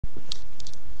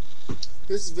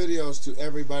This video is to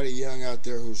everybody young out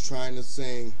there who's trying to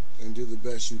sing and do the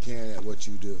best you can at what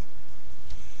you do.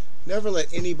 Never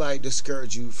let anybody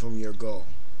discourage you from your goal.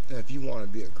 If you want to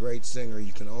be a great singer,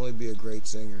 you can only be a great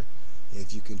singer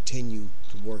if you continue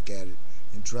to work at it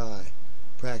and try,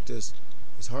 practice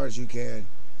as hard as you can,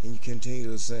 and you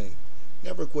continue to sing.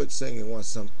 Never quit singing once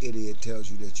some idiot tells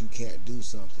you that you can't do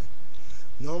something.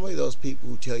 Normally those people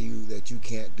who tell you that you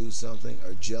can't do something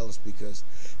are jealous because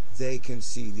they can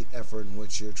see the effort in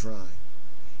which you're trying.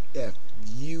 If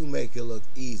you make it look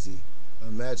easy,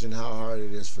 imagine how hard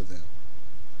it is for them.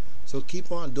 So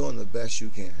keep on doing the best you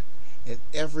can. And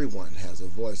everyone has a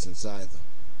voice inside them.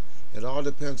 It all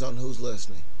depends on who's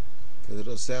listening, because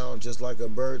it'll sound just like a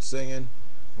bird singing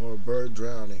or a bird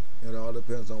drowning. It all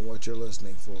depends on what you're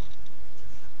listening for.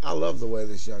 I love the way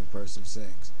this young person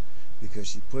sings, because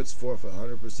she puts forth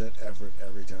 100% effort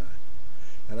every time.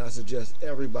 And I suggest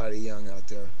everybody young out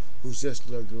there who's just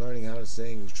learning how to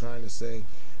sing, who's trying to sing,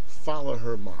 follow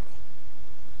her model.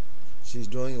 She's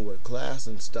doing it with class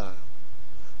and style.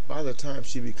 By the time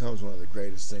she becomes one of the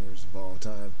greatest singers of all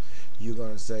time, you're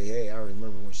going to say, hey, I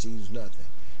remember when she was nothing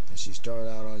and she started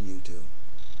out on YouTube.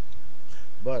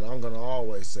 But I'm going to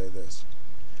always say this.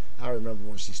 I remember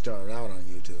when she started out on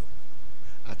YouTube.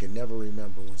 I can never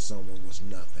remember when someone was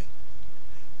nothing.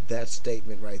 That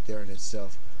statement right there in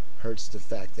itself hurts the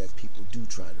fact that people do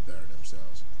try to better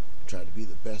themselves, try to be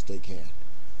the best they can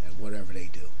at whatever they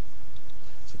do.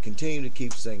 So continue to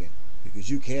keep singing, because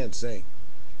you can sing.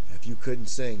 If you couldn't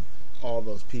sing, all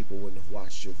those people wouldn't have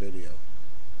watched your video.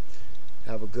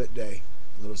 Have a good day,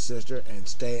 little sister, and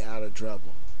stay out of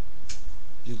trouble.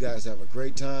 You guys have a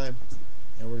great time,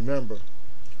 and remember,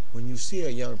 when you see a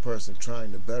young person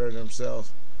trying to better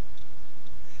themselves,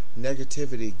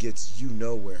 negativity gets you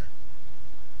nowhere.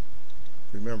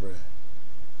 Remember that.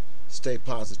 Stay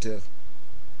positive.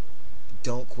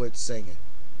 Don't quit singing,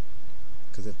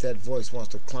 because if that voice wants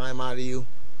to climb out of you,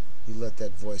 you let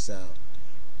that voice out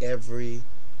every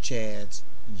chance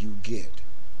you get.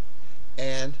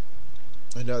 And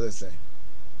another thing,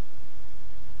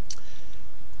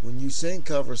 when you sing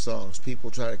cover songs, people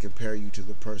try to compare you to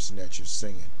the person that you're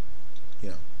singing,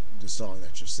 the song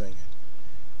that you're singing.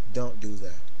 Don't do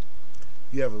that.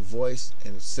 You have a voice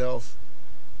in itself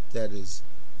that is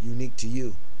unique to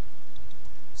you.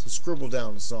 So scribble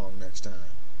down the song next time.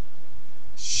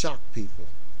 Shock people.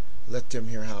 Let them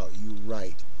hear how you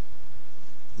write.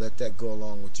 Let that go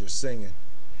along with your singing,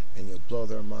 and you'll blow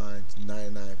their minds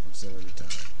 99% of the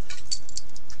time.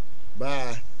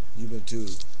 Bye. You've been too.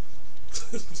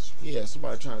 Yeah,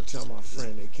 somebody trying to tell my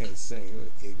friend they can't sing.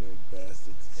 Ignorant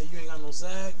bastards. Hey, you ain't got no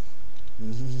zag?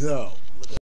 No.